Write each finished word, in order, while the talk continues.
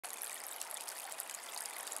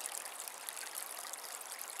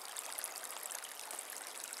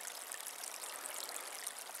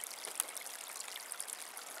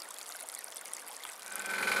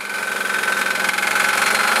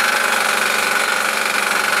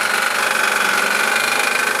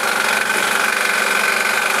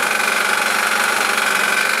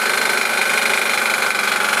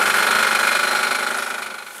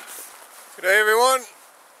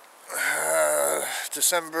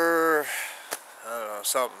December, I don't know,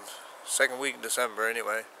 something. Second week in December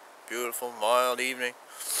anyway. Beautiful, mild evening.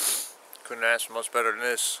 Couldn't ask for much better than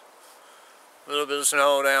this. A little bit of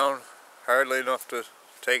snow down, hardly enough to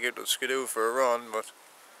take it to Skidoo for a run, but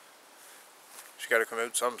she's got to come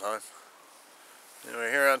out sometime.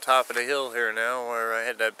 Anyway, here on top of the hill here now, where I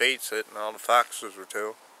had that bait sit and all the foxes were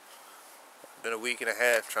too. Been a week and a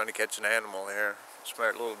half trying to catch an animal here.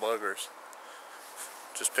 Smart little buggers.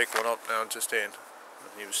 Just picked one up now just in.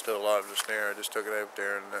 He was still alive just there. I just took it out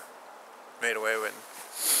there and made away with him.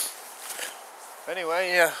 Anyway,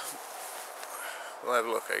 yeah. We'll have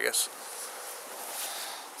a look, I guess.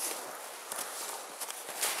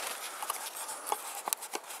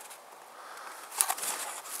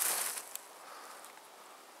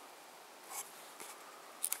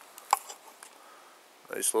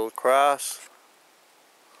 Nice little cross.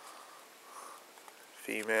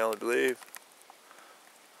 Female, I believe.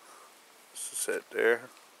 This is set there.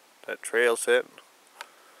 That trail set.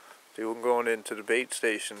 See one going into the bait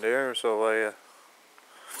station there, so I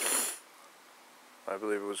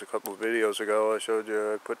believe it was a couple of videos ago I showed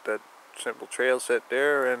you I put that simple trail set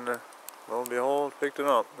there, and lo and behold, picked it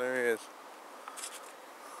up. There he is.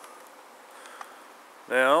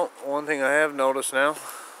 Now, one thing I have noticed now,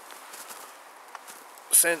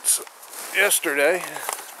 since yesterday,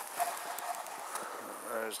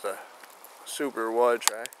 there's the super wide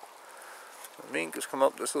track. The mink has come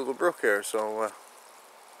up this little brook here, so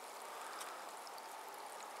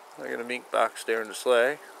I got a mink box there in the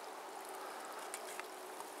sleigh.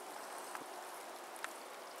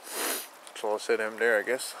 So I'll set him there, I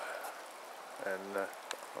guess. And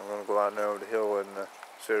I'm going to go out now over the hill and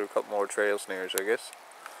set a couple more trail snares, I guess.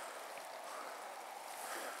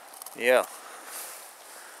 Yeah.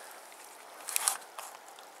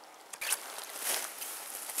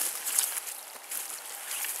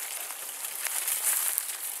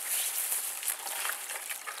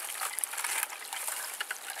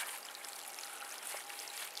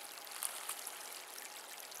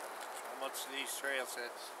 How much of these trail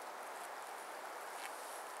sets?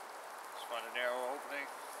 Just find a narrow opening,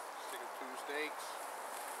 stick up 2 stakes,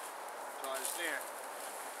 tie a snare.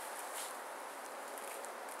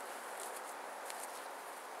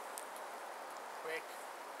 Quick,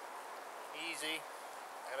 easy,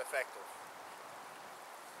 and effective.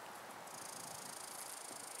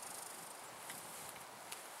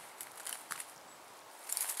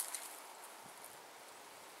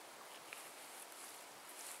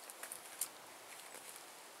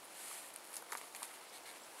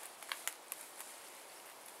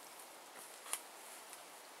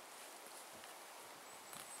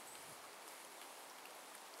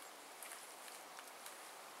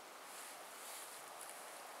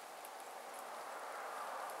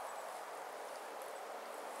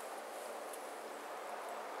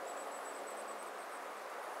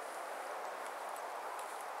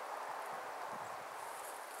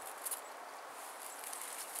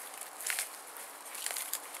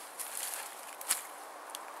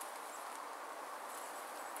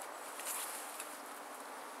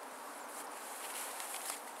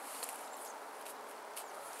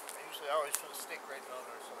 I always put a stick right down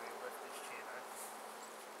there so you lift his chin, right?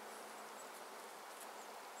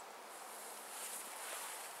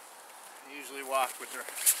 They usually walk with their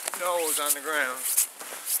nose on the ground.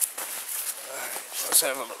 Alright, let's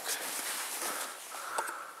have a look.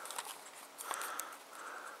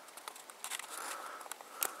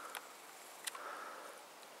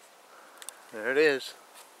 There it is.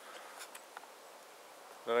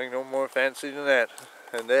 Nothing no more fancy than that.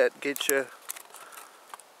 And that gets you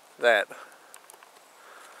that. Here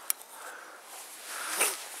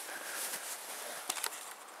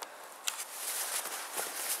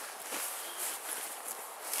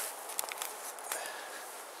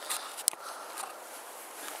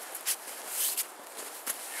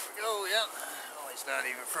we go, yeah. Oh, he's not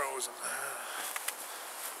even frozen.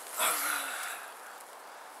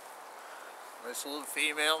 Nice little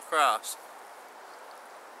female cross.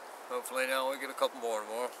 Hopefully now we get a couple more.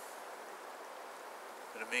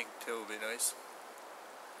 And a mink too would be nice.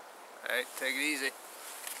 Alright, take it easy.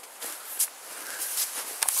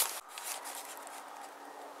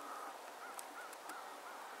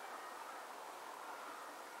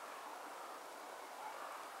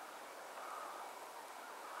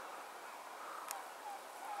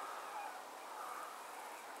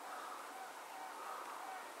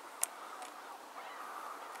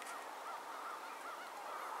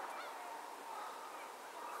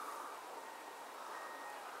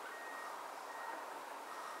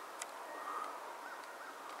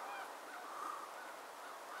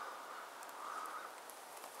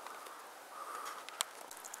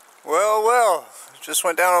 Well, just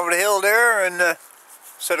went down over the hill there and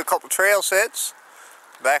set a couple trail sets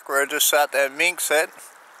back where I just shot that mink set.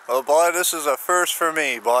 Oh boy, this is a first for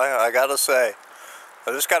me, boy, I gotta say.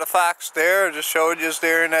 I just got a fox there. I just showed you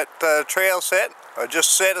there in that trail set. I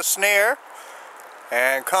just set a snare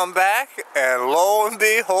and come back, and lo and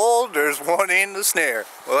behold, there's one in the snare.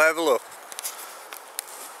 We'll have a look.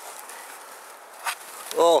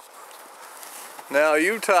 Oh, now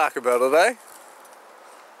you talk about it, eh?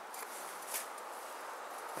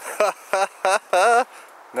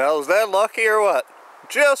 Now, is that lucky or what?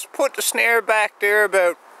 Just put the snare back there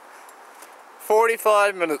about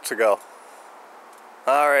 45 minutes ago.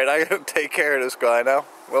 Alright, I gotta take care of this guy now.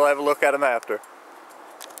 We'll have a look at him after.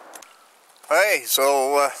 Hey,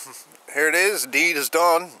 so here it is. Deed is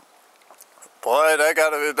done. Boy,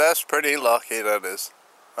 that's pretty lucky, that is.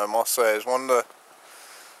 I must say, it's one of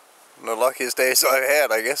the luckiest days I've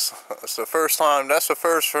had, I guess. That's the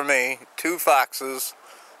first for me. 2 foxes,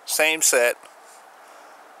 same set,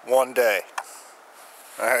 one day.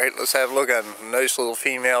 Alright, let's have a look at him. Nice little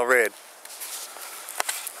female red.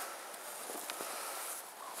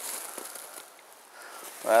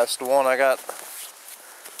 That's the one I got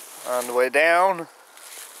on the way down.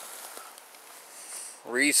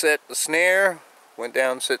 Reset the snare. Went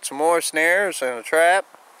down and set some more snares and a trap.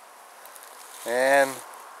 And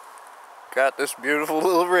got this beautiful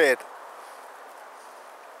little red.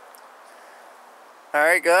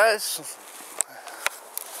 Alright guys.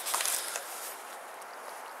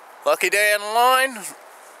 Lucky day on the line.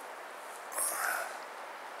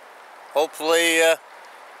 Hopefully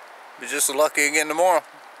be just as lucky again tomorrow.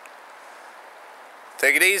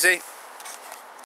 Take it easy.